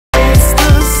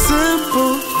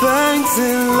things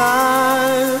in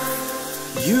life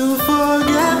you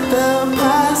forget they'll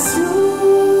pass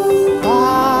you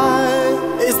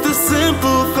by. It's the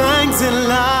simple things in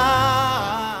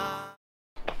life.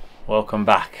 Welcome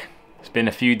back. It's been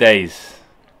a few days.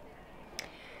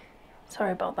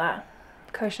 Sorry about that.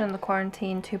 Coaching on the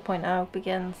Quarantine 2.0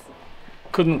 begins.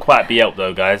 Couldn't quite be helped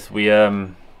though, guys. We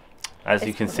as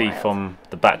you can see wild. from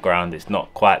the background, it's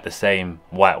not quite the same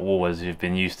white wall as you've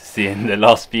been used to seeing the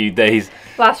last few days.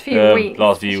 Last few weeks.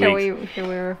 Last few Shall weeks. we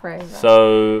rephrase that?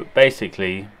 So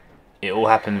basically, it all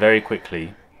happened very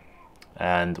quickly,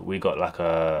 and we got like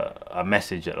a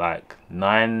message at like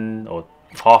 9 or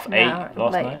half 8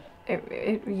 last night.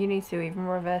 You need to even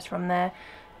reverse from there.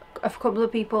 A couple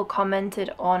of people commented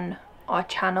on our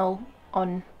channel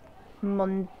on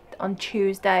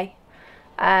Tuesday.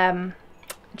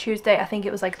 Tuesday, I think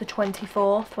it was like the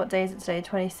 24th. What day is it today?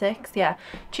 26th? Yeah.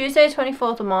 Tuesday,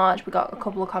 24th of March, we got a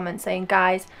couple of comments saying,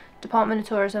 guys, Department of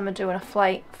Tourism are doing a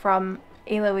flight from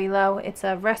Iloilo. It's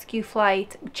a rescue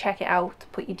flight. Check it out.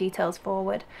 Put your details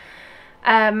forward.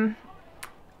 At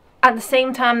the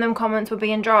same time them comments were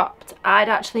being dropped, I'd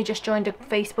actually just joined a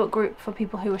Facebook group for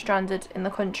people who were stranded in the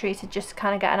country to just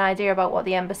kind of get an idea about what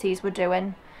the embassies were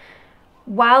doing.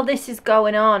 While this is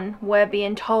going on, we're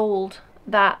being told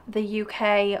that the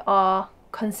UK are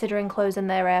considering closing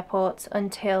their airports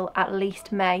until at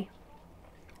least May.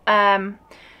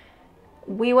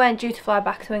 We weren't due to fly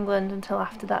back to England until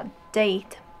after that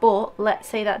date, but let's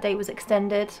say that date was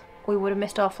extended, we would have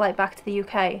missed our flight back to the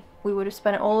UK. We would have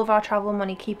spent all of our travel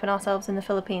money keeping ourselves in the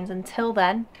Philippines until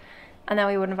then, and then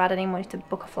we wouldn't have had any money to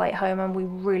book a flight home, and we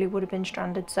really would have been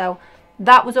stranded. So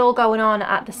that was all going on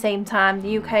at the same time.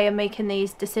 The UK are making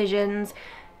these decisions.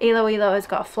 Iloilo has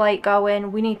got a flight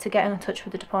going. We need to get in touch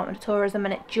with the Department of Tourism,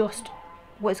 and it just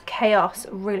was chaos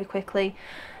really quickly.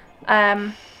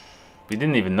 We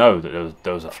didn't even know that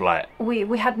there was a flight.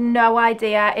 We had no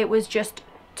idea. It was just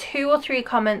 2 or 3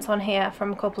 comments on here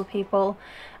from a couple of people,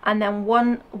 and then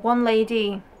one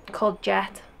lady called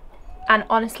Jet. And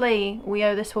honestly, we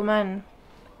owe this woman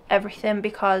everything,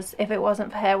 because if it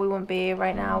wasn't for her, we wouldn't be here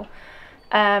right now.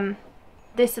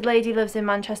 This lady lives in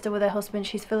Manchester with her husband.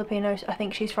 She's Filipino. I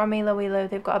think she's from Iloilo.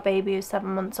 They've got a baby who's 7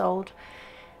 months old.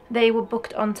 They were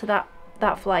booked onto that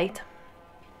flight.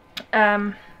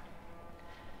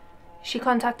 She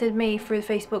contacted me through the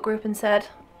Facebook group and said,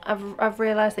 I've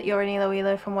realised that you're in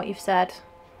Iloilo from what you've said.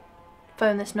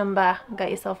 Phone this number and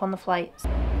get yourself on the flight.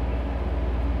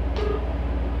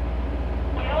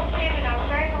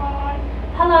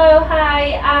 Hello,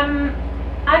 hi.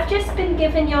 I've just been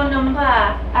given your number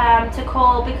to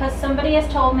call because somebody has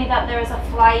told me that there is a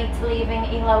flight leaving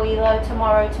Iloilo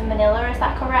tomorrow to Manila. Is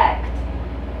that correct?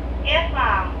 Yes,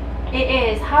 ma'am. It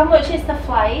is. How much is the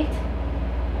flight?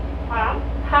 Ma'am?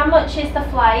 How much is the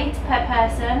flight per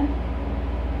person?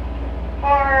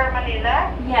 For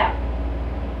Manila? Yeah.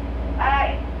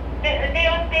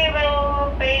 They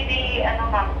will pay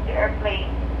the airplane.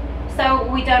 So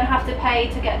we don't have to pay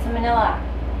to get to Manila?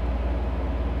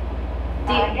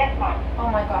 Yes, ma'am. Oh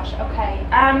my gosh, okay.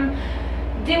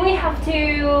 Do we have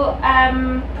to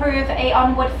prove a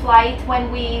onward flight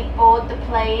when we board the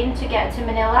plane to get to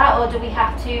Manila, or do we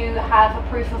have to have a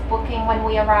proof of booking when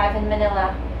we arrive in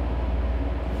Manila?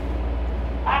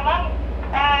 Ma'am,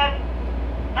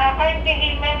 can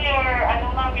you email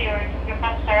your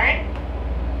concern?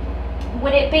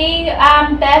 Would it be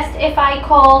best if I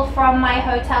call from my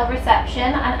hotel reception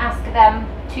and ask them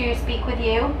to speak with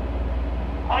you?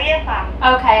 Oh, yes, ma'am.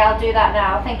 Okay, I'll do that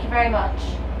now. Thank you very much.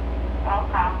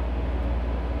 Welcome.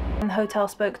 The hotel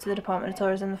spoke to the Department of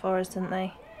Tourism for us, didn't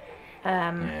they?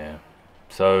 Yeah.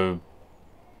 So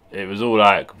it was all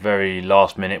like very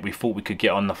last minute. We thought we could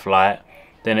get on the flight.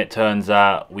 Then it turns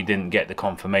out we didn't get the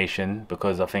confirmation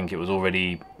because I think it was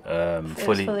already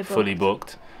fully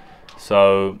booked.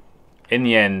 So in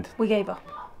the end, we gave up.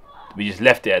 We just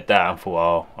left it at that and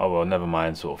thought, oh well, never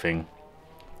mind, sort of thing.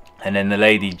 And then the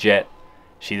lady Jet,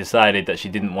 she decided that she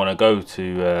didn't want to go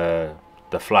to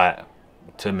the flight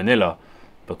to Manila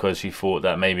because she thought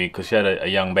that maybe, because she had a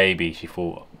young baby, she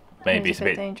thought maybe it's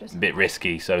a bit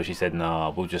risky. So she said, nah,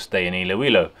 we'll just stay in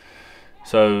Iloilo.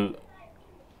 So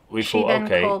we thought,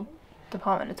 okay. Called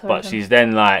Department of Tourism. But she's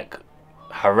then like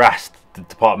harassed the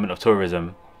Department of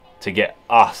Tourism to get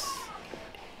us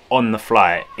on the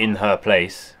flight in her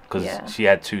place because she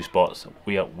had 2 spots.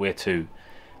 We're 2.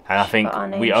 And I think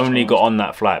we only got on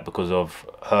that flight because of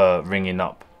her ringing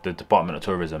up the Department of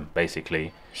Tourism,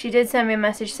 basically. She did send me a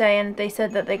message saying they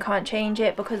said that they can't change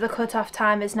it because the cut-off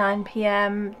time is 9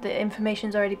 PM. The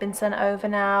information's already been sent over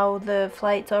now. The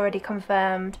flight's already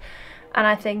confirmed. And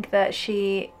I think that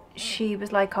she she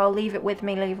was like, oh, leave it with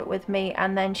me,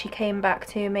 and then she came back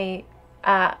to me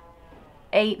at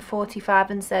 8:45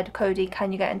 and said, Cody,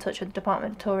 can you get in touch with the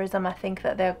Department of Tourism? I think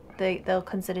that they'll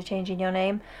consider changing your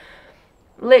name.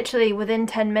 Literally within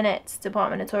 10 minutes,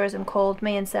 Department of Tourism called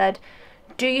me and said,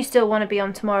 do you still want to be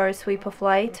on tomorrow's sweeper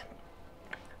flight?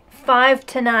 5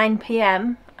 to 9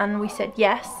 p.m. and we said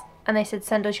yes, and they said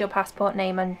send us your passport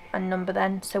name and number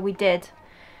then. So we did,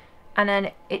 and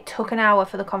then it took an hour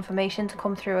for the confirmation to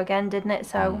come through again, didn't it?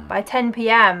 So by 10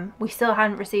 p.m. we still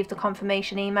hadn't received the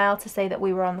confirmation email to say that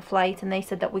we were on the flight, and they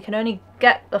said that we can only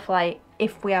get the flight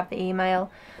if we have the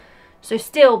email. So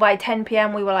still by 10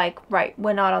 p.m. we were like, right,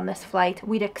 we're not on this flight.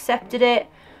 We'd accepted it.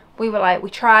 We were like, we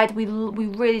tried, we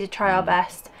really did try our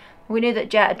best. We knew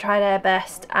that Jet had tried her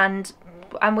best, and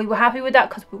we were happy with that,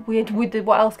 because we did,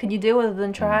 what else can you do other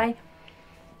than try?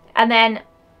 And then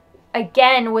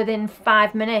again, within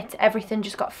 5 minutes, everything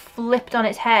just got flipped on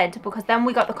its head, because then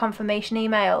we got the confirmation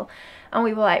email and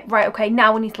we were like, right, okay,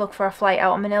 now we need to look for a flight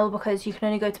out of Manila, because you can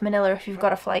only go to Manila if you've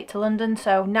got a flight to London.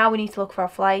 So now we need to look for a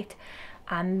flight.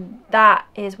 And that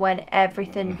is when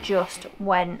everything just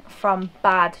went from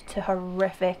bad to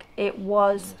horrific. It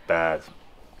was bad.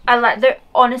 And like,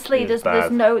 honestly, there's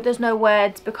no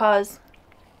words, because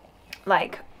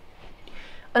like,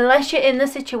 unless you're in the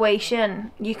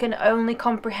situation, you can only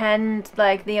comprehend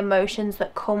like the emotions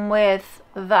that come with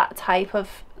that type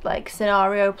of like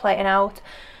scenario playing out.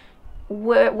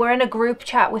 We're in a group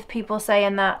chat with people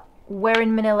saying that we're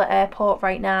in Manila airport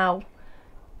right now,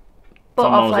 but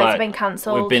our flights have been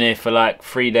cancelled. We've been here for like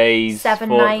 3 days, 7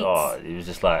 nights. Oh, it was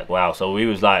just like, wow. So we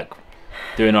was like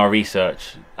doing our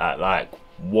research at like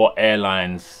what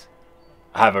airlines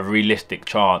have a realistic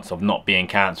chance of not being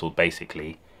cancelled,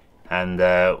 basically. And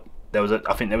there was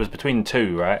I think there was between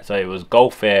two, right? So it was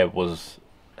Gulf Air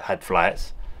had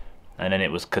flights, and then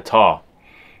it was Qatar.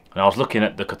 And I was looking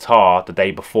at the Qatar the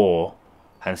day before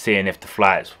and seeing if the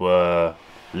flights were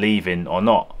leaving or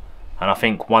not. And I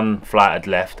think one flight had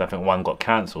left. I think one got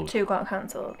cancelled. 2 got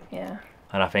cancelled, yeah.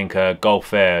 And I think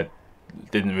Gulf Air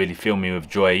didn't really fill me with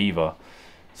joy either.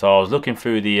 So I was looking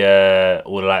through the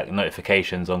all the like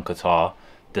notifications on Qatar.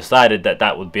 Decided that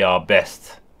that would be our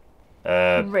best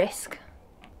risk,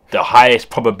 the highest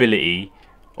probability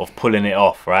of pulling it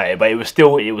off, right? But it was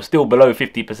still below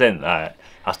 50%. Like,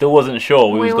 I still wasn't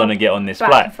sure we was gonna get on this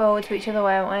flight. Back and forward to each other,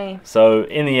 weren't we? So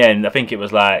in the end, I think it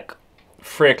was like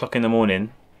 3 o'clock in the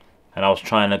morning, and I was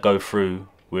trying to go through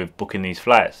with booking these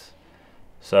flights.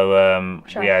 So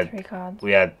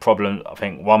we had problems. I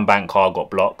think one bank card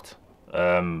got blocked.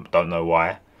 Don't know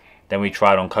why. Then we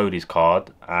tried on Cody's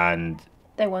card, and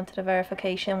they wanted a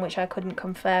verification, which I couldn't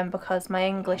confirm because my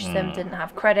English SIM didn't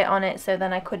have credit on it. So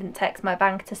then I couldn't text my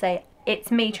bank to say it's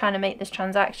me trying to make this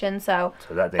transaction. So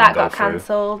that got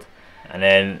cancelled. And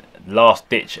then last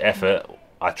ditch effort,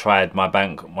 I tried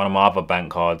one of my other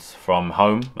bank cards from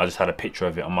home. I just had a picture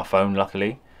of it on my phone,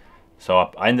 luckily.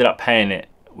 So I ended up paying it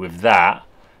with that.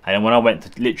 And then when I went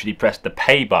to literally press the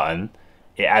pay button,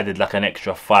 it added like an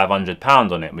extra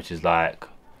 £500 on it, which is like,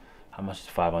 how much is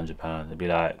 £500? It'd be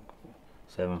like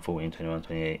 7, 14, 21,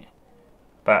 28.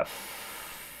 About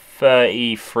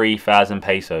 33,000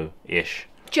 peso-ish.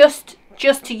 Just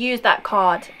to use that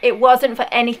card. It wasn't for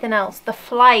anything else. The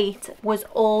flight was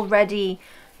already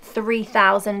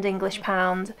 3,000 English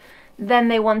pounds. Then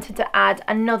they wanted to add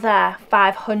another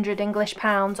 500 English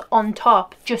pounds on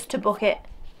top just to book it.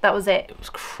 That was it. It was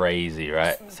crazy,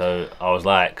 right? So I was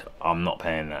like, I'm not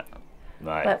paying that.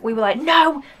 Like, but we were like,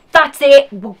 no, that's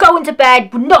it. We're going to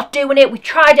bed. We're not doing it. We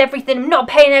tried everything. I'm not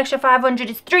paying an extra 500.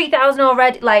 It's 3,000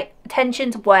 already. Like,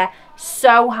 tensions were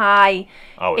so high.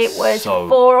 It was so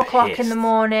 4 o'clock in the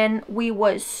morning. We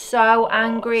were so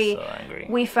angry. So angry.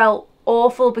 We felt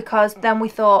awful because then we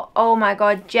thought, oh my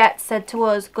God, Jet said to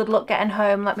us, good luck getting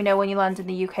home. Let me know when you land in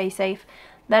the UK safe.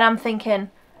 Then I'm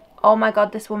thinking, oh my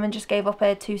God, this woman just gave up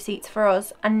her 2 seats for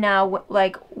us, and now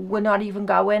like we're not even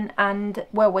going, and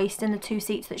we're wasting the 2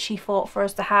 seats that she fought for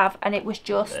us to have. And it was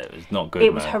just, it was not good.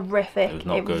 It was horrific. It was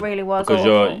not good. It really was because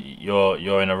awful.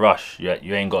 you're in a rush.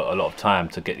 You ain't got a lot of time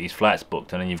to get these flights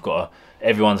booked, and then you've got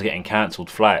everyone's getting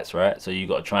cancelled flights, right? So you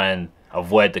got to try and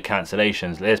avoid the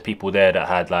cancellations. There's people there that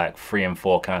had like 3 and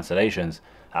 4 cancellations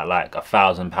at like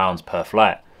 £1,000 per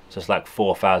flight. So it's like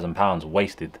 £4,000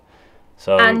 wasted.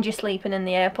 So, and you're sleeping in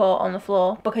the airport on the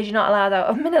floor because you're not allowed out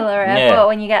of Manila airport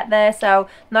when you get there. So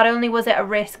not only was it a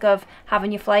risk of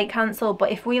having your flight cancelled,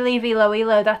 but if we leave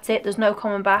Iloilo, that's it. There's no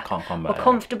coming back. Can't come back. We're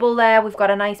comfortable there. We've got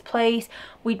a nice place.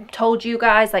 We told you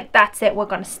guys, like, that's it. We're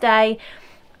going to stay.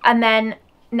 And then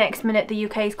next minute, the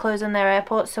UK's closing their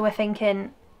airport. So we're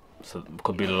thinking, so it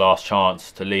could be the last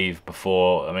chance to leave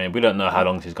before. I mean, we don't know how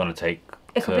long this is going to take.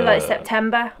 It could be like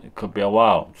September. It could be a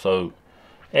while. So,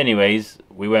 anyways,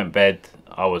 we went bed.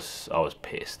 I was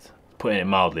pissed. Putting it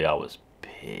mildly, I was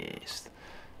pissed.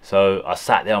 So I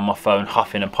sat there on my phone,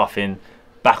 huffing and puffing,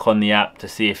 back on the app to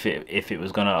see if it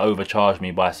was gonna overcharge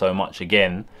me by so much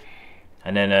again.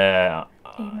 And then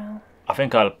Email. I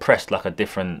think I pressed like a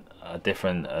different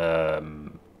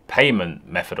payment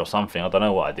method or something. I don't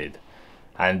know what I did,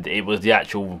 and it was the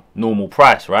actual normal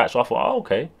price, right? So I thought, oh,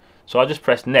 okay. So I just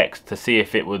pressed next to see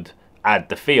if it would add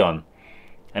the fee on,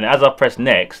 and as I pressed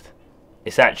next,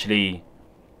 it's actually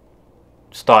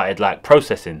started like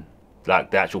processing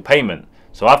like the actual payment.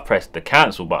 So I've pressed the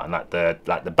cancel button, like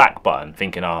the back button,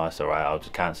 thinking, oh, that's alright, I'll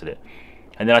just cancel it.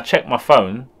 And then I checked my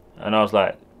phone and I was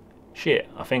like, shit,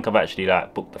 I think I've actually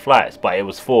like booked the flights, but it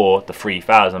was for the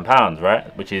 £3,000,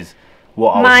 right? Which is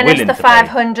what I was willing to pay. Minus the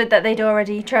 500 that they'd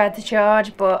already tried to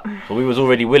charge, but so we was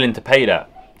already willing to pay that.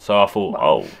 So I thought,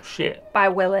 oh shit. By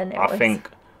willing, I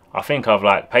think I've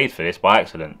like paid for this by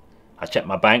accident. I checked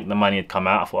my bank, the money had come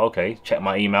out. I thought, okay, check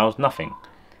my emails, nothing.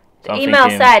 So the email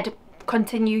said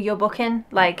continue your booking,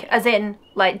 like as in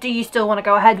like, do you still want to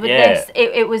go ahead with this?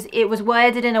 It was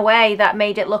worded in a way that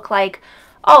made it look like,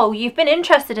 oh, you've been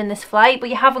interested in this flight but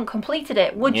you haven't completed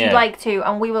it, would you like to?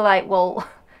 And we were like, well,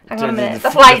 hang on a minute,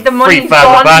 the money's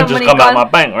gone, £3,000 just come out of my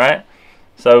bank, right?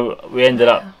 So we ended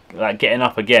up like getting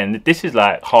up again. This is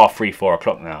like 3:30, 4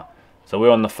 o'clock now. So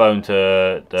we're on the phone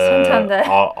to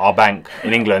our bank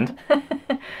in England,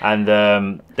 and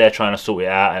they're trying to sort it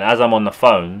out. And as I'm on the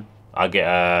phone, I get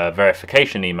a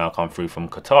verification email come through from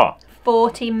Qatar.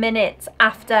 40 minutes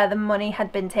after the money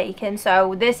had been taken.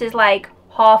 So this is like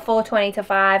 4:20 to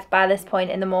 5 by this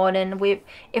point in the morning.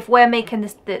 If we're making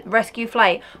the rescue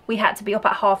flight, we had to be up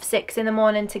at 6:30 in the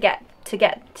morning to get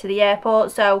to the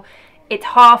airport. So it's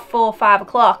 4:30, 5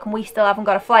 o'clock, and we still haven't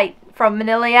got a flight from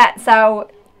Manila yet.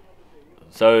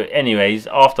 So anyways,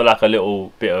 after like a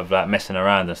little bit of like messing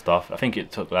around and stuff, I think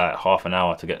it took like half an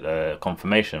hour to get the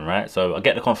confirmation, right? So I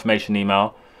get the confirmation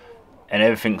email and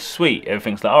everything's sweet.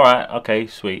 Everything's like, all right, okay,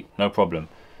 sweet, no problem.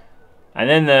 And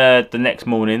then the next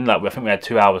morning, like I think we had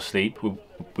 2 hours sleep.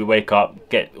 We wake up,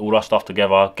 get all our stuff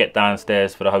together, get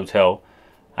downstairs for the hotel.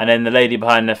 And then the lady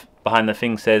behind the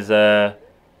thing says,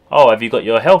 oh, have you got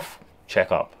your health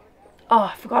checkup?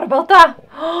 Oh, I forgot about that.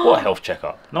 What health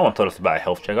checkup? No one told us about a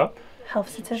health checkup. Health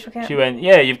certificate. She went,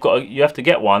 yeah, you have to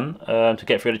get one to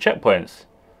get through the checkpoints.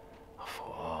 I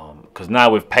thought, because now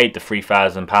we've paid the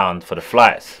 £3,000 for the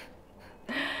flights.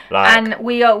 Like, and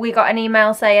we got an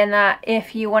email saying that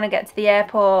if you want to get to the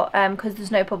airport, because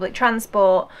there's no public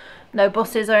transport, no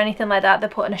buses or anything like that, they're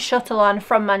putting a shuttle on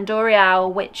from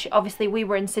Mandurriao, which obviously we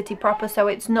were in city proper, so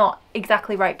it's not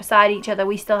exactly right beside each other.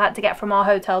 We still had to get from our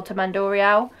hotel to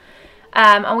Mandurriao,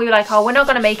 and we were like, oh, we're not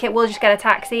going to make it, we'll just get a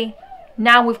taxi.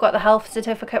 Now we've got the health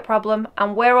certificate problem,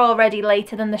 and we're already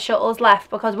later than the shuttles left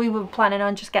because we were planning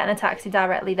on just getting a taxi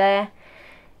directly there.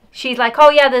 She's like, oh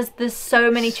yeah, there's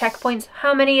so many checkpoints.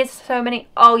 How many is so many?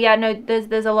 Oh yeah, no,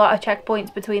 there's a lot of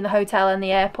checkpoints between the hotel and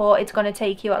the airport. It's going to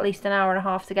take you at least an hour and a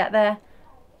half to get there.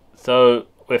 So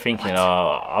we're thinking,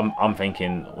 I'm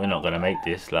thinking we're not going to make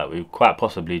this. Like we quite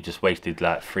possibly just wasted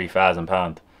like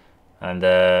 £3,000, and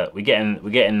we get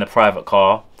in the private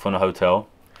car from the hotel.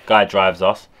 Guy drives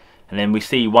us. And then we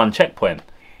see one checkpoint,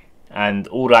 and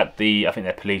all like I think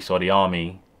they're police or the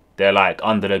army, they're like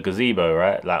under the gazebo,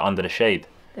 right? Like under the shade.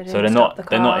 So they're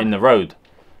not in the road.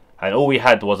 And all we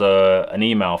had was an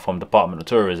email from Department of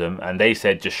Tourism, and they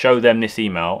said just show them this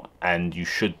email and you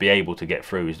should be able to get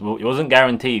through. It wasn't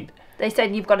guaranteed. They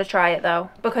said you've got to try it though,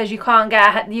 because you can't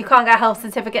get a health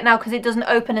certificate now because it doesn't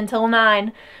open until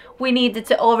 9. We needed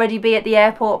to already be at the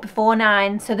airport before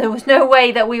 9, so there was no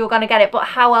way that we were going to get it. But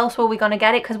how else were we going to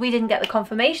get it? Because we didn't get the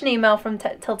confirmation email from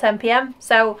till 10 p.m.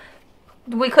 So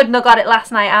we couldn't have got it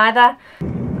last night either.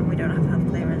 We don't have health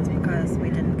clearance because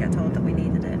we didn't get told that we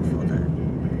needed it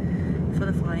for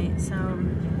the flight. So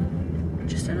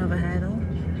just another hurdle.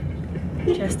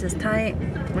 Chest is tight.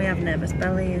 We have nervous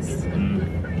bellies,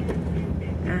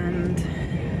 and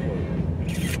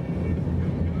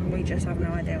we just have no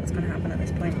idea what's going to happen at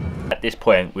this point. At this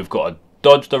point, we've got to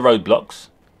dodge the roadblocks.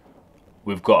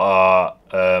 We've got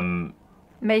to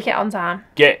make it on time.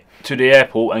 Get to the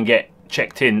airport and get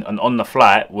checked in and on the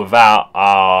flight without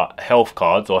our health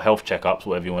cards or health checkups,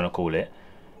 whatever you want to call it.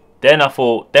 Then I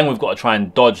thought, then we've got to try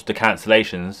and dodge the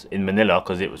cancellations in Manila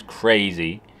because it was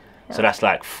crazy. Yeah. So that's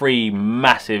like 3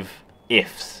 massive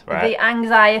ifs, right? The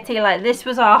anxiety, like this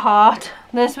was our heart.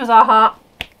 This was our heart.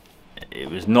 It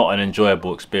was not an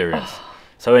enjoyable experience.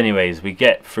 So anyways, we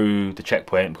get through the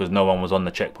checkpoint because no one was on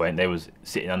the checkpoint. They was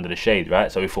sitting under the shade,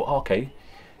 right? So we thought, oh, okay,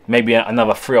 maybe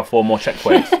another 3 or 4 more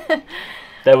checkpoints.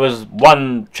 There was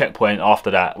one checkpoint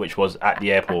after that, which was at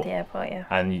the airport. At the airport, yeah.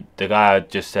 And the guy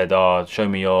just said, "Oh, show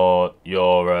me your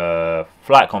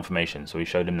flight confirmation." So we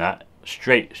showed him that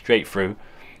straight through.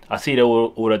 I see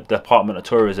all the Department of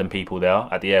Tourism people there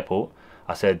at the airport.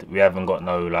 I said, "We haven't got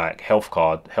no like health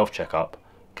checkup.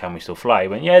 Can we still fly?" He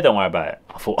went, "Yeah, don't worry about it."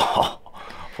 I thought, oh.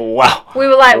 Wow. We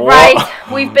were like, what?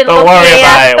 right, we've been Don't lucky. worry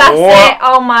about it. That's What? it.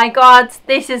 Oh my God,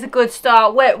 this is a good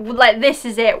start. We're like, this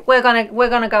is it. We're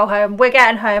gonna go home. We're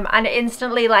getting home, and it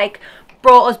instantly like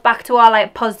brought us back to our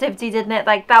like positivity, didn't it?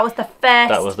 Like that was the first.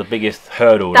 That was the biggest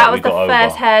hurdle. That we was the got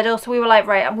first over. hurdle. So we were like,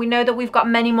 right, and we know that we've got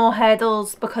many more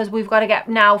hurdles because we've got to get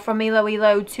now from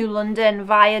Iloilo to London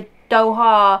via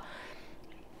Doha.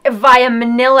 Via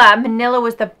Manila. Manila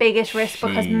was the biggest risk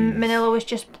because Manila was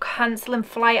just cancelling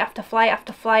flight after flight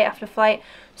after flight after flight.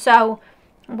 So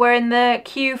we're in the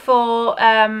queue for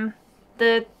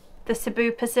the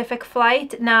Cebu Pacific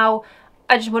flight. Now,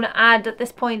 I just want to add at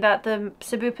this point that the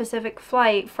Cebu Pacific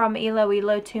flight from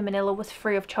Iloilo to Manila was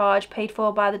free of charge, paid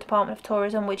for by the Department of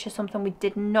Tourism, which is something we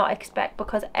did not expect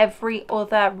because every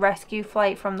other rescue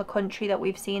flight from the country that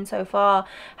we've seen so far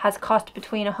has cost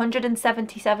between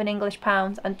 177 English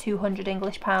pounds and 200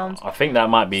 English pounds. I think that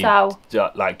might be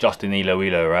like just in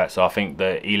Iloilo, right? So I think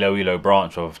the Iloilo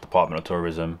branch of Department of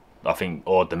Tourism, I think,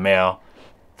 or the mayor,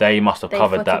 they must have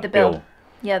covered that bill.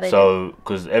 Yeah, they did.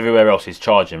 Because everywhere else is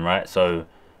charging, right? So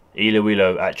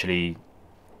Iloilo actually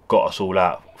got us all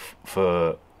out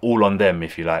for all on them,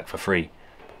 if you like, for free.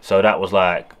 So that was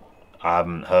like, I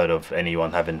haven't heard of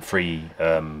anyone having free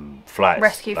flights.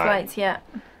 Rescue like, flights, yeah.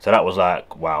 So that was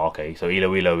like, wow, okay. So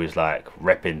Iloilo is like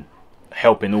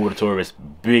helping all the tourists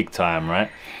big time, right?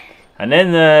 And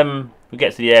then we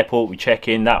get to the airport, we check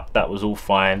in, that was all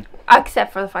fine.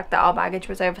 Except for the fact that our baggage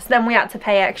was over, so then we had to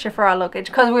pay extra for our luggage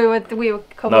because we were a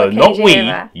couple of kg not we,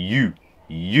 over.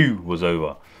 you was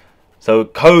over. So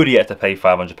Cody had to pay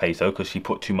 500 peso because she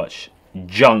put too much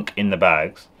junk in the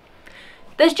bags.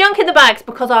 There's junk in the bags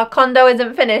because our condo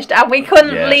isn't finished and we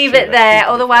couldn't leave it there,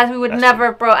 otherwise we would never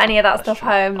have brought any of that stuff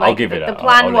home. Like, I'll give it that. The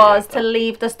plan was to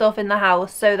leave the stuff in the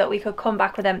house so that we could come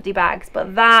back with empty bags,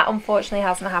 but that unfortunately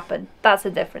hasn't happened. That's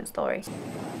a different story.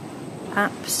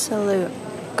 Absolute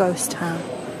ghost town.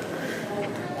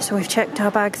 So we've checked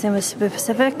our bags in with Cebu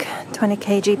Pacific, 20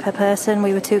 kg per person.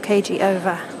 We were 2 kg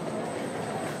over.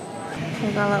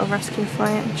 We've got a little rescue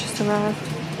flight just arrived.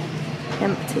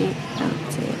 Empty,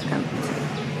 empty, empty.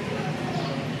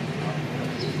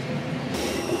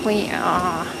 We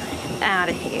are out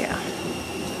of here.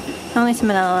 Only to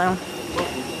Manila though.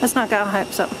 Let's not get our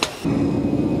hopes up.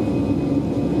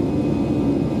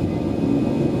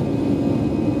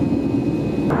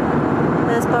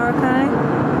 There's Boracay.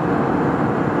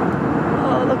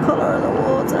 Oh, the colour of the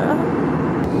water.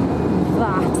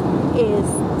 That is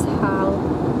Tal.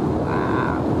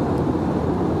 Wow.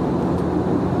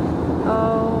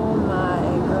 Oh my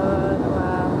God,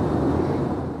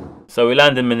 wow. So we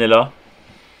land in Manila,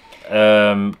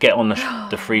 get on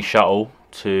the free shuttle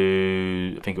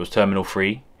to, I think it was Terminal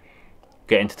 3,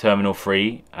 get into Terminal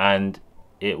 3, and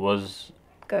it was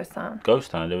Ghost town.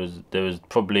 Ghost town. There was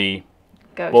probably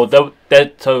Ghosts. well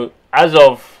so as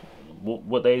of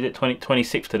what day is it?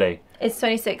 26th today. It's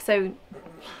 26, so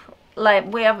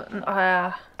like we haven't.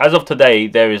 As of today,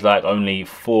 there is like only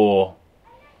 4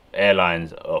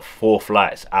 airlines or 4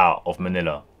 flights out of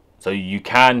Manila, so you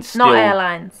can still. Not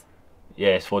airlines. Yeah,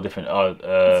 it's 4 different.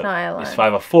 It's not airlines. It's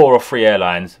either 4 or 3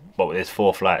 airlines, but there's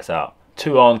 4 flights out.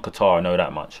 2 are on Qatar, I know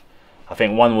that much. I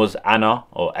think one was ANA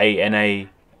or ANA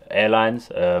Airlines.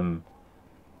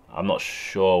 I'm not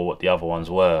sure what the other ones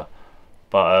were,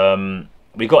 but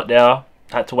we got there.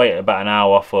 Had to wait about an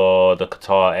hour for the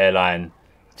Qatar airline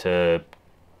to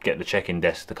get the check-in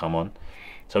desk to come on.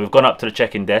 So we've gone up to the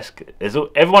check-in desk.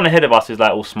 Everyone ahead of us is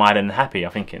like all smiling and happy.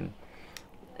 I'm thinking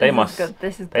they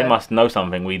must know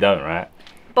something we don't, right?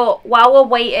 But while we're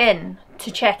waiting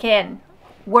to check in,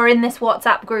 we're in this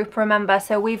WhatsApp group, remember?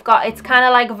 So we've got, it's kind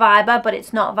of like Viber, but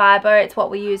it's not Viber. It's what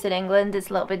we use in England.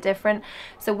 It's a little bit different.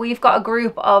 So we've got a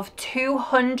group of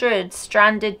 200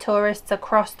 stranded tourists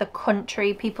across the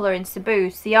country. People are in Cebu,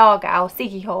 Siargao,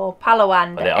 Siquijor,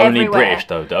 Palawan, But they're only everywhere. British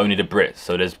though. They're only the Brits.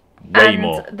 So there's way and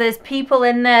more. There's people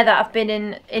in there that have been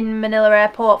in Manila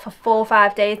airport for 4 or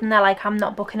 5 days, and they're like, I'm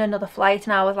not booking another flight.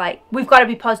 And I was like, we've got to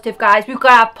be positive, guys. We've got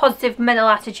to have positive mental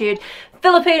attitude.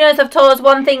 Filipinos have told us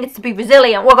one thing, it's to be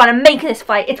resilient. We're going to make this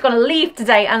flight. It's going to leave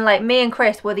today. And like, me and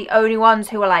Chris were the only ones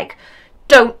who were like,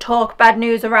 don't talk bad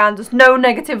news around us, no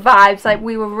negative vibes. Like,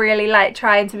 we were really like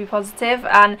trying to be positive,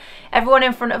 and everyone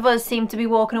in front of us seemed to be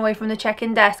walking away from the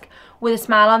check-in desk with a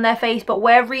smile on their face. But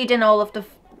we're reading all of the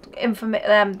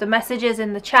the messages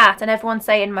in the chat, and everyone's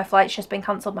saying my flight's just been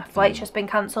cancelled, my flight's just been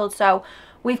cancelled. So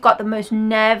we've got the most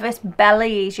nervous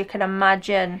bellies you can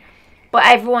imagine, but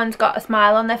everyone's got a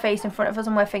smile on their face in front of us,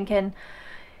 and we're thinking,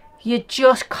 you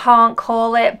just can't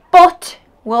call it, but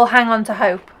we'll hang on to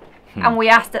hope. And we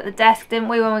asked at the desk, didn't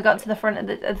we, when we got to the front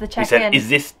of the check-in? We said, is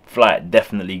this flight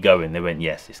definitely going? They went,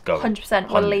 yes, it's going.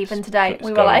 100%, we're leaving today.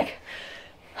 We were going. like,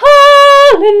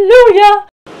 hallelujah!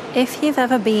 If you've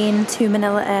ever been to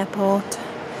Manila Airport,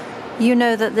 you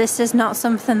know that this is not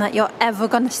something that you're ever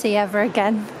going to see ever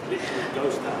again.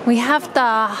 We have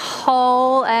the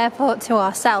whole airport to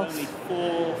ourselves. Only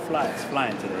 4 flights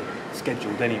flying today,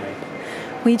 scheduled anyway.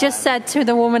 We just said to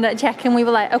the woman at check-in, we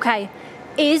were like, okay,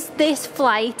 is this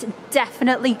flight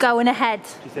definitely going ahead?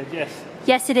 She said yes.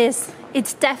 Yes, it is.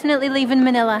 It's definitely leaving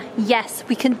Manila. Yes,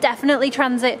 we can definitely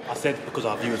transit. I said because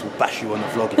our viewers will bash you on the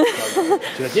vlog.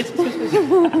 She said yes, yes, yes.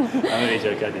 I'm only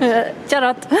joking.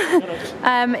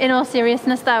 Jarrod. In all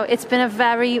seriousness though, it's been a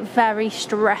very, very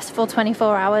stressful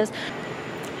 24 hours.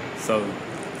 So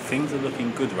things are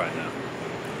looking good right now.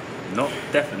 Not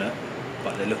definite,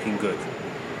 but they're looking good.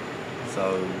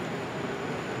 So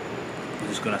we're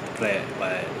just gonna have to play it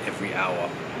by every hour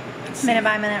and see. Minute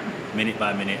by minute. Minute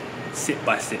by minute, sip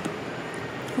by sip.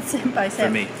 Sip by sip.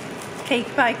 For me.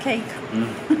 Cake by cake.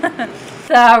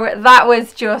 So that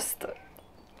was just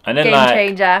and then, game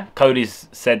changer. Cody's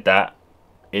said that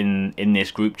in this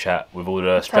group chat with all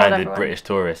the stranded British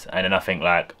tourists, and then I think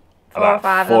like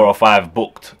about 4 or 5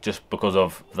 booked just because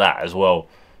of that as well.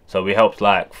 So we helped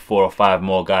like 4 or 5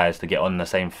 more guys to get on the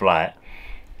same flight,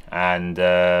 and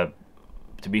to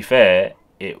be fair,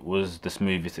 it was the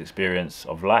smoothest experience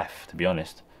of life, to be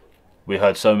honest. We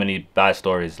heard so many bad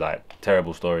stories, like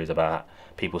terrible stories about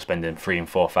people spending 3,000 and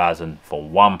 4,000 for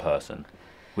one person.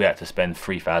 We had to spend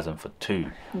 3,000 for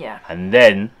 2. Yeah. And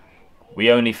then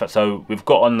we only so we've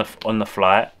got on the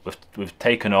flight. We've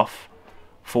taken off.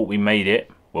 Thought we made it.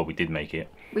 Well, we did make it.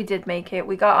 We did make it.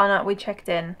 We got on it. We checked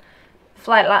in.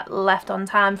 Flight left on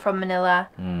time from Manila.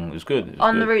 It was good. It was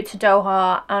on good. the route to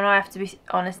Doha, and I have to be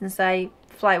honest and say,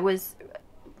 flight was.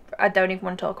 I don't even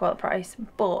want to talk about the price,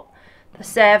 but the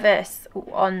service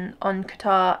on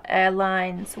Qatar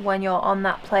Airlines when you're on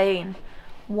that plane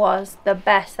was the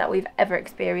best that we've ever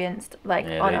experienced. Like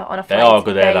on a flight. They are a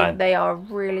good airline. They are a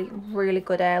really, really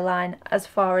good airline as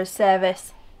far as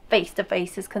service face to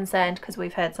face is concerned, because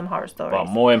we've heard some horror stories. But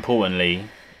more importantly,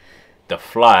 the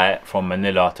flight from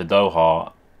Manila to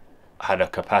Doha had a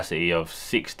capacity of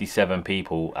 67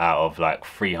 people out of like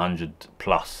 300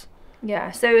 plus.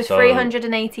 Yeah, so it was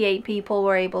 388 people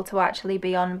were able to actually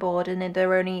be on board, and they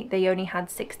only had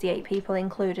 68 people,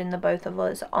 including the both of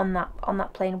us, on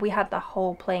that plane. We had the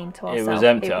whole plane to ourselves. It was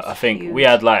empty. I think we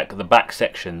had like the back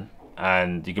section,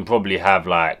 and you can probably have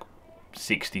like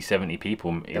 60, 70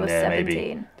 people in there.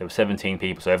 Maybe there were 17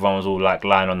 people, so everyone was all like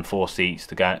lying on 4 seats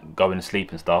to go and sleep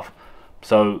and stuff.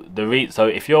 So so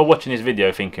if you're watching this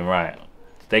video thinking, right,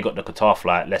 they got the Qatar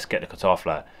flight, let's get the Qatar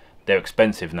flight. They're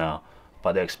expensive now.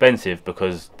 But they're expensive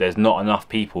because there's not enough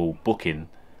people booking,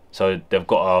 so they've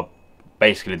got to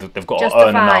earn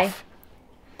enough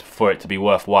for it to be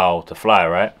worthwhile to fly,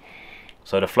 right?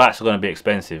 So the flights are going to be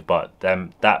expensive, but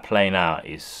that plane out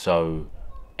is so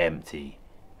empty,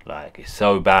 like it's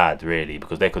so bad, really,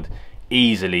 because they could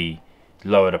easily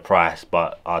lower the price,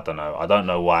 but I don't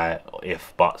know why,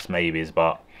 if buts, maybes,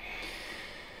 but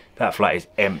that flight is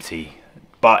empty.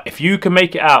 But if you can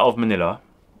make it out of Manila,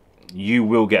 you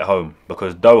will get home,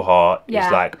 because Doha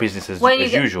is like business as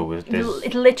usual.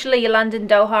 It's literally, you land in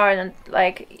Doha and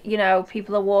like, you know,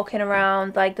 people are walking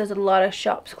around, like there's a lot of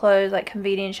shops closed, like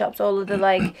convenience shops. All of the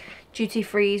like duty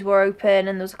frees were open,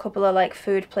 and there was a couple of like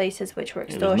food places which were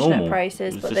extortionate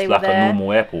prices, but they were there. It was just like a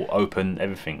normal airport, open,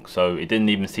 everything, so it didn't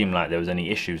even seem like there was any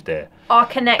issues there. Our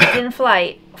connecting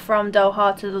flight from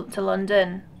Doha to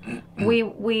London, we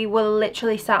were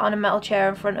literally sat on a metal chair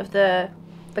in front of the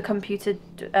computer,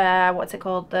 what's it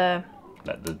called, the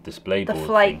display board, the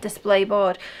flight display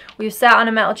board. We were sat on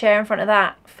a metal chair in front of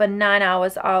that for 9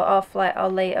 hours. Our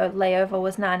layover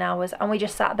was 9 hours, and we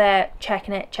just sat there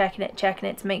checking it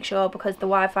to make sure, because the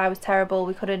Wi-Fi was terrible.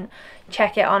 We couldn't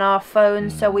check it on our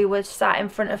phones, so we were sat in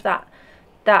front of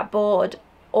that board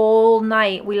all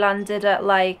night. We landed at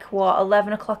like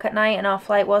 11 o'clock at night, and our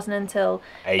flight wasn't until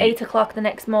 8 o'clock the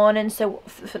next morning. So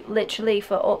literally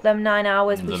for up them 9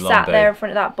 hours we sat there in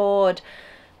front of that board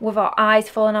with our eyes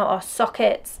falling out our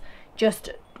sockets,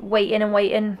 just waiting.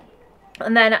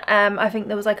 And then I think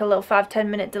there was like a little 5-10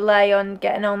 minute delay on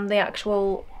getting on the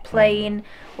actual plane,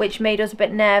 which made us a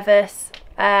bit nervous.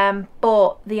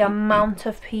 But the amount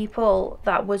of people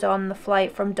that was on the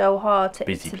flight from Doha to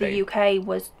the UK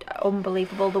was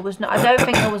unbelievable. There was no, I don't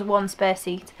think there was one spare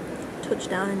seat.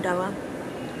 Touchdown in Doha,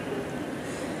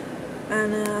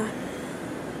 and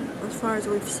as far as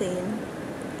we've seen,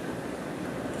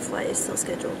 the flight is still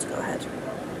scheduled to go ahead.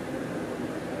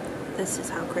 This is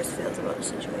how Chris feels about the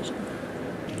situation.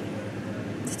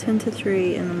 It's 10 to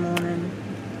 3 in the morning.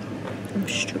 I'm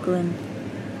struggling.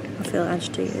 I feel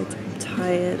agitated. I'm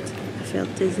tired. I feel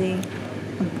dizzy.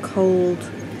 I'm cold.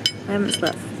 I haven't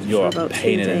slept for about 2 days. You're a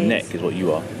pain in the neck is what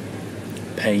you are.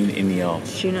 Pain in the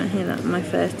arse. Do you not hear that? My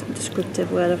first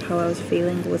descriptive word of how I was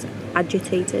feeling was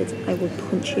agitated. I will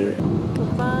punch you.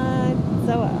 Goodbye,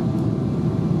 Zoa.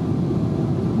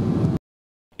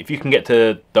 If you can get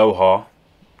to Doha,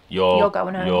 you're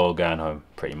going home. You're going home,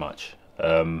 pretty much.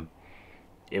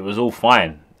 It was all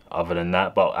fine other than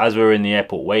that, but as we were in the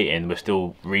airport waiting, we're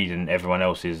still reading everyone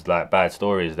else's like bad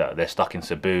stories that they're stuck in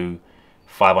Cebu,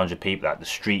 500 people, that the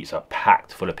streets are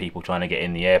packed full of people trying to get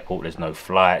in the airport. There's no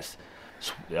flights,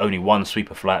 only one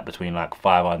sweeper flight between like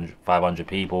 500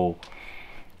 people.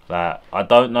 Like, I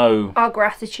don't know. Our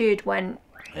gratitude went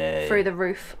through the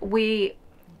roof. We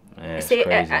see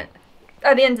at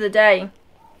the end of the day,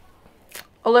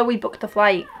 although we booked the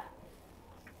flight,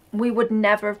 we would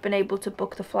never have been able to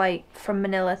book the flight from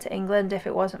Manila to England if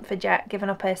it wasn't for Jet giving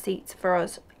up her seats for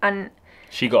us. And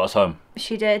she got us home.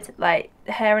 She did. Like,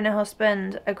 her and her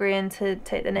husband agreeing to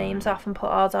take the names off and put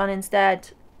ours on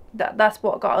instead. That's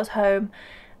what got us home.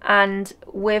 And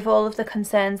with all of the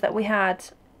concerns that we had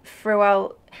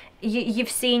throughout, you've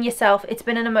seen yourself, it's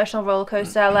been an emotional roller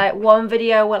coaster. Like, one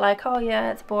video we're like, oh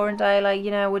yeah, it's a boring day, like,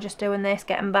 you know, we're just doing this,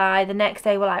 getting by. The next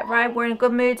day we're like, right, we're in a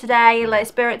good mood today, like,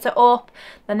 spirits are up.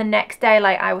 Then the next day,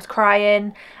 like, I was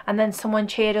crying, and then someone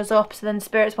cheered us up, so then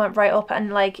spirits went right up,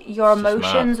 and like, your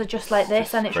emotions are just like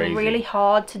this, and it's really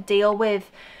hard to deal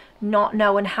with not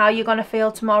knowing how you're gonna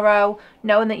feel tomorrow,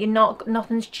 knowing that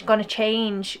nothing's gonna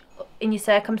change in your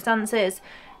circumstances.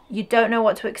 You don't know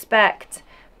what to expect.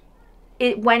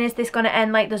 When is this going to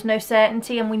end? Like, there's no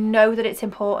certainty, and we know that it's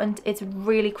important. It's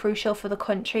really crucial for the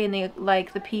country and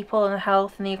the people and the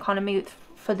health and the economy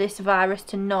for this virus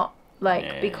to not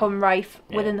become rife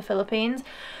within the Philippines.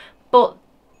 But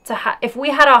if we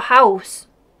had our house,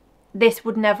 this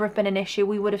would never have been an issue.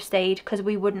 We would have stayed, because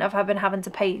we wouldn't have been having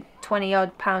to pay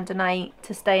 £20-odd a night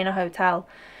to stay in a hotel.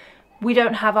 We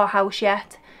don't have our house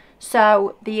yet,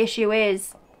 so the issue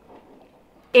is,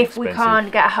 if we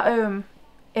can't get home,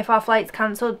 if our flight's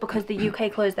cancelled because the UK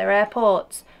closed their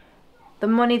airports, the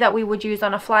money that we would use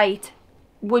on a flight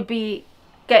would be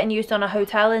getting used on a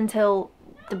hotel until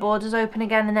the borders open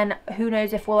again, and then who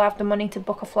knows if we'll have the money to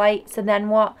book a flight. So then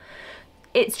what?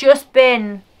 It's just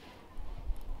been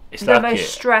the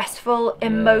most stressful,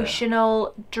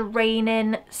 emotional,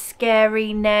 draining,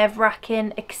 scary,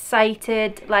 nerve-wracking,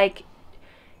 excited, like,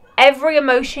 every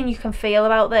emotion you can feel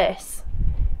about this.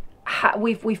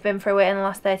 We've been through it in the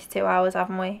last 32 hours,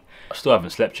 haven't we? I still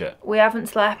haven't slept yet. We haven't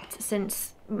slept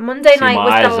since Monday night. Was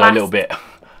the last. My eyes are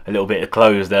a little bit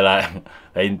closed. They're like,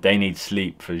 they need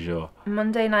sleep for sure.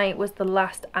 Monday night was the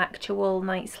last actual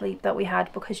night's sleep that we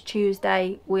had, because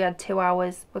Tuesday we had 2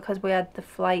 hours because we had the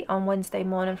flight on Wednesday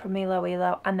morning from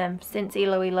Iloilo, and then since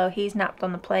Iloilo he's napped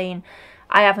on the plane.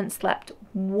 I haven't slept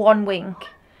one wink,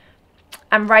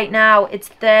 and right now it's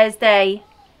Thursday,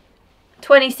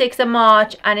 26th of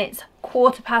March, and it's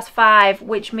 5:15,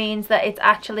 which means that it's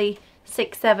actually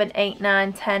 6, 7, 8,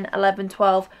 9, 10, 11,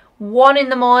 12, 1 in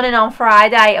the morning on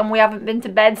Friday, and we haven't been to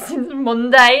bed since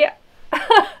Monday.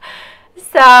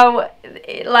 So,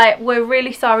 like, we're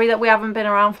really sorry that we haven't been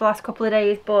around for the last couple of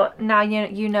days, but now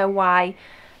you know why.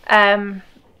 I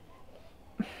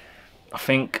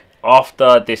think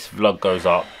after this vlog goes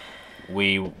up,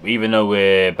 even though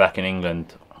we're back in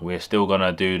England, we're still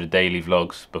gonna do the daily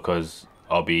vlogs, because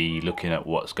I'll be looking at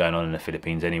what's going on in the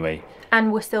Philippines anyway.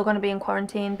 And we're still going to be in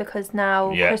quarantine, because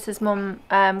now Chris's mum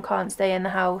can't stay in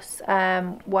the house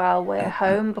while we're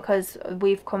home, because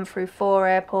we've come through 4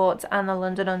 airports and the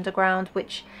London Underground,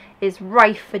 which is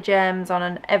rife for germs on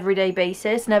an everyday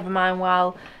basis, never mind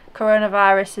while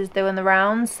coronavirus is doing the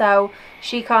rounds. So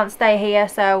she can't stay here,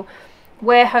 so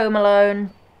we're home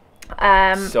alone.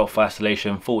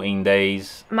 Self-isolation, 14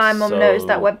 days. My mum knows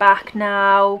that we're back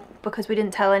now, because we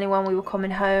didn't tell anyone we were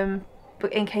coming home,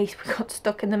 but in case we got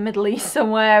stuck in the Middle East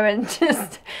somewhere, and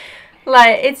just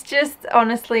like, it's just,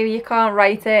 honestly, you can't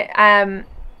write it. And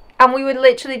we were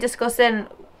literally discussing,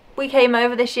 we came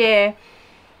over this year,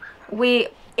 we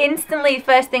instantly,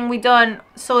 first thing we done,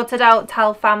 sorted out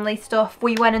tell family stuff.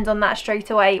 We went and done that straight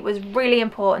away. It was really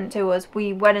important to us.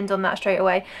 We went and done that straight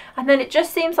away. And then it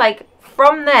just seems like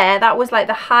from there, that was like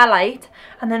the highlight.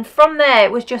 And then from there,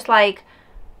 it was just like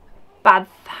bad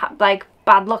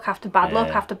luck after bad luck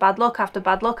after bad luck after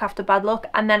bad luck after bad luck.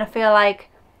 And then I feel like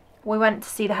we went to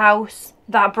see the house.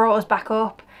 That brought us back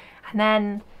up. And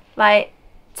then, like,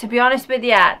 to be honest with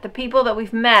you, the people that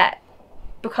we've met,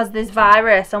 because this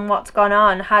virus and what's gone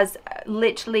on, has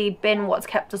literally been what's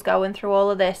kept us going through all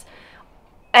of this.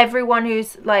 Everyone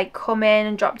who's like come in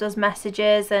and dropped us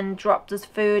messages and dropped us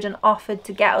food and offered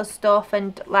to get us stuff,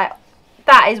 and like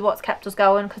that is what's kept us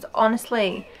going, because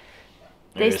honestly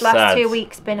this last 2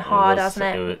 weeks been hard,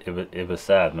 hasn't it? It was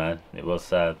sad, man. It was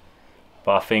sad.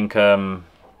 But I think going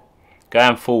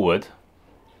forward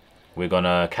we're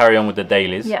gonna carry on with the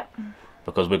dailies,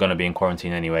 because we're gonna be in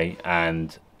quarantine anyway,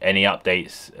 and any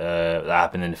updates that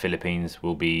happen in the Philippines,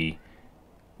 we'll be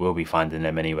finding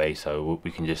them anyway, so we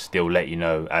can just still let you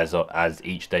know as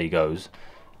each day goes.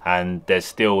 And there's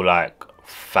still like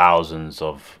thousands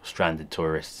of stranded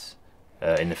tourists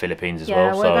in the Philippines as well.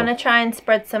 Yeah, we're gonna try and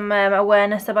spread some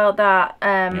awareness about that.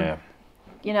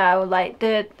 You know, like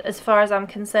as far as I'm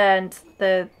concerned,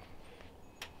 the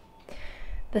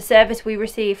service we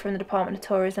receive from the Department of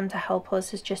Tourism to help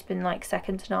us has just been like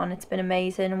second to none. It's been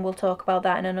amazing, and we'll talk about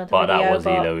that in another video. But that was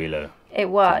Iloilo. It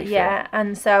was, yeah.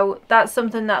 And so that's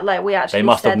something that like we actually They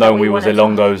must have known we was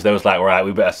Ilongos. They was like, right,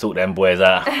 we better sort them boys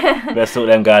out. Better sort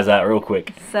them guys out real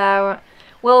quick. So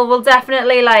we'll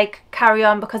definitely like carry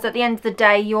on, because at the end of the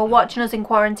day, you're watching us in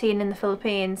quarantine in the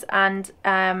Philippines, and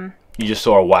you just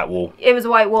saw a white wall. It was a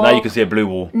white wall. Now you can see a blue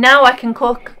wall. Now I can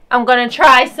cook. I'm gonna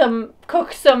try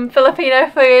cook some Filipino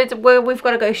food. We've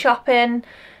got to go shopping.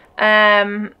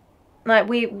 Like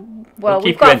we've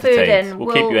got food in.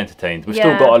 We'll keep you entertained. We've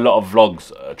still got a lot of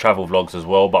vlogs, travel vlogs as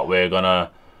well. But we're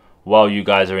gonna, while you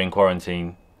guys are in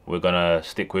quarantine, we're gonna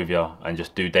stick with you and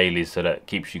just do dailies, so that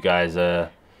keeps you guys so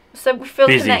we feel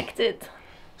busy. Connected.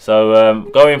 So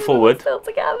going forward, still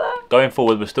together. Going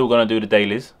forward, we're still gonna do the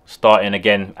dailies, starting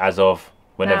again as of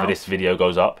whenever this video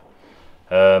goes up.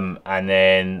 And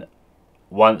then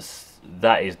once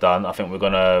that is done, I think we're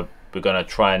gonna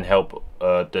try and help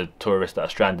the tourists that are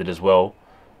stranded as well.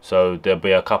 So there'll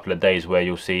be a couple of days where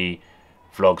you'll see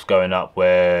vlogs going up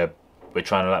where we're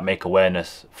trying to like make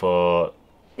awareness for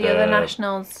the other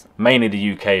nationals, mainly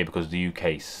the UK, because the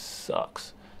UK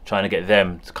sucks. Trying to get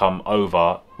them to come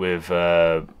over with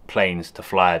planes to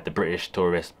fly the British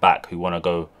tourists back who want to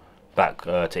go back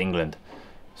to England.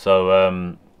 So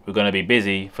we're going to be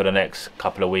busy for the next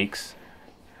couple of weeks,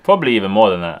 probably even more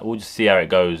than that. We'll just see how it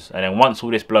goes, and then once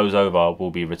all this blows over,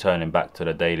 we'll be returning back to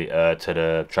the daily to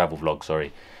the travel vlog.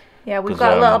 Sorry. Yeah, we've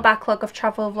got a little backlog of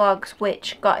travel vlogs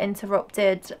which got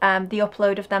interrupted. The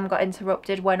upload of them got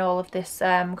interrupted when all of this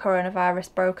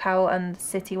coronavirus broke out and the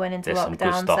city went into lockdown. Some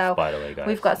good stuff, so by the way, guys.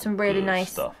 We've got some really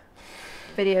nice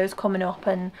videos coming up,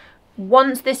 and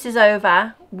once this is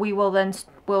over, we will then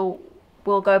we'll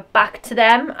go back to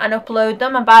them and upload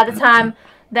them, and by the time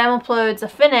them uploads are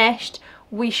finished,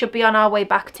 we should be on our way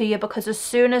back to you, because as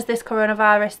soon as this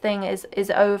coronavirus thing is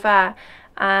over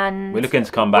and we're looking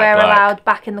to come back, we're allowed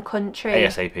back in the country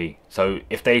ASAP. So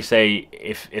if they say,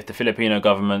 if the Filipino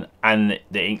government and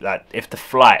if the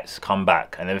flights come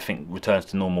back and everything returns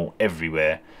to normal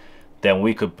everywhere, then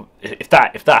we could, if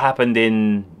that happened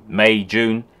in May,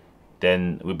 June,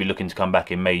 then we'd be looking to come back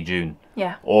in May, June,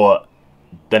 or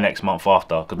the next month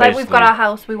after. Like, we've got our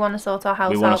house, we want to sort our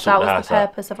house out. That was the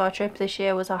purpose of our trip this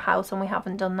year, was our house, and we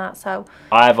haven't done that. So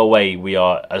either way, we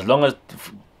are, as long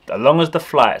as the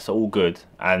flights are all good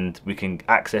and we can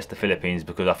access the Philippines,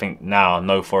 because I think now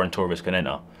no foreign tourists can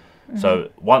enter. So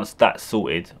once that's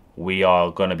sorted, we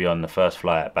are going to be on the first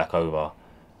flight back over,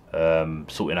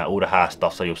 sorting out all the house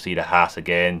stuff. So you'll see the house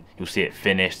again, you'll see it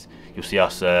finished, you'll see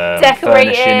us furnishing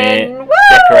it,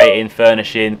 decorating,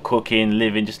 furnishing, cooking,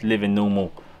 just living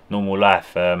normal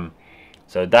life.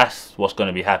 So that's what's going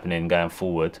to be happening going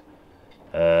forward.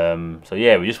 So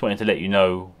yeah, we just wanted to let you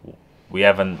know we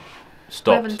haven't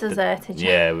stopped. We haven't deserted you.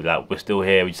 Yeah, we're still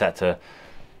here. We just had to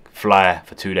fly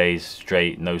for 2 days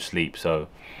straight, no sleep. So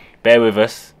bear with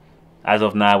us. As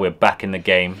of now, we're back in the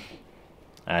game,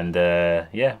 and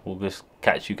yeah, we'll just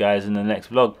catch you guys in the next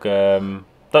vlog.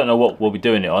 Don't know what we'll be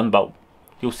doing it on, but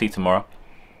you'll see tomorrow.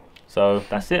 So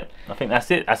that's it. I think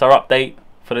that's it. That's our update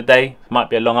for the day. Might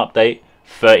be a long update.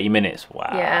 30 minutes. Wow.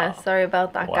 Yeah, sorry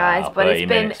about that, guys, but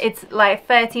it's like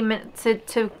 30 minutes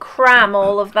to cram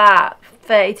all of that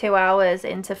 32 hours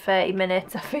into 30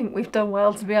 minutes. I think we've done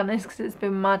well, to be honest, because it's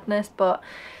been madness. But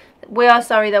we are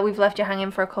sorry that we've left you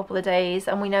hanging for a couple of days,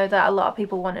 and we know that a lot of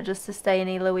people wanted us to stay in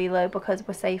Iloilo because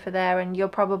we're safer there, and you're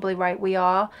probably right, we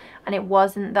are. And it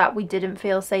wasn't that we didn't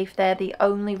feel safe there. The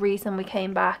only reason we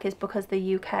came back is because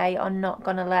the UK are not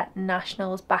going to let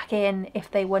nationals back in if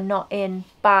they were not in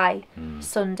by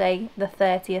Sunday the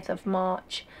 30th of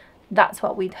March. That's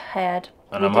what we'd heard.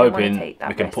 And I'm hoping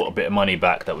we can put a bit of money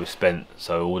back that we've spent.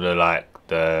 So all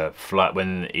the flight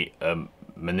when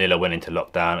Manila went into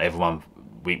lockdown, everyone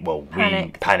we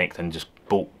panicked and just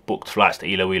booked flights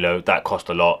to Iloilo. That cost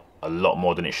a lot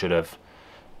more than it should have.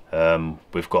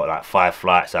 We've got like 5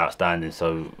 flights outstanding,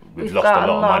 so we've lost a lot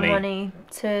of money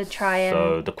to try and.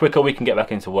 So the quicker we can get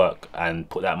back into work and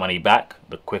put that money back,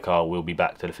 the quicker we'll be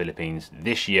back to the Philippines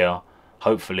this year.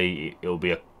 Hopefully it'll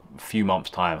be a few months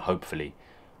time, hopefully,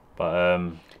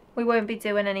 but we won't be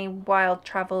doing any wild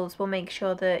travels. We'll make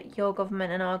sure that your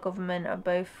government and our government are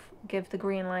both give the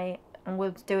green light, and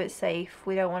we'll do it safe.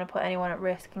 We don't want to put anyone at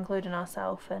risk, including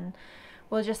ourselves, and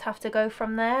we'll just have to go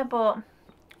from there. But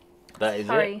that is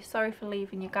it. Sorry for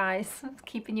leaving you guys,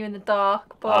 keeping you in the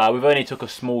dark. But we've only took a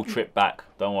small trip back.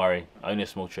 Don't worry, only a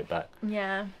small trip back.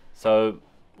 Yeah. So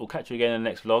we'll catch you again in the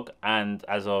next vlog, and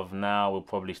as of now, we'll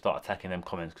probably start attacking them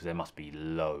comments because there must be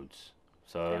loads.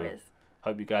 So there is.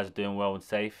 Hope you guys are doing well and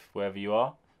safe wherever you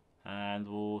are, and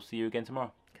we'll see you again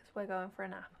tomorrow. Because we're going for a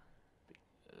nap.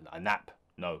 A nap?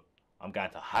 No. I'm going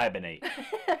to hibernate.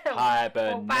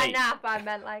 Hibernate. Well, by nap, I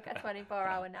meant like a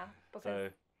 24-hour nap. So,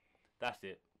 that's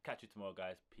it. Catch you tomorrow,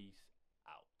 guys. Peace.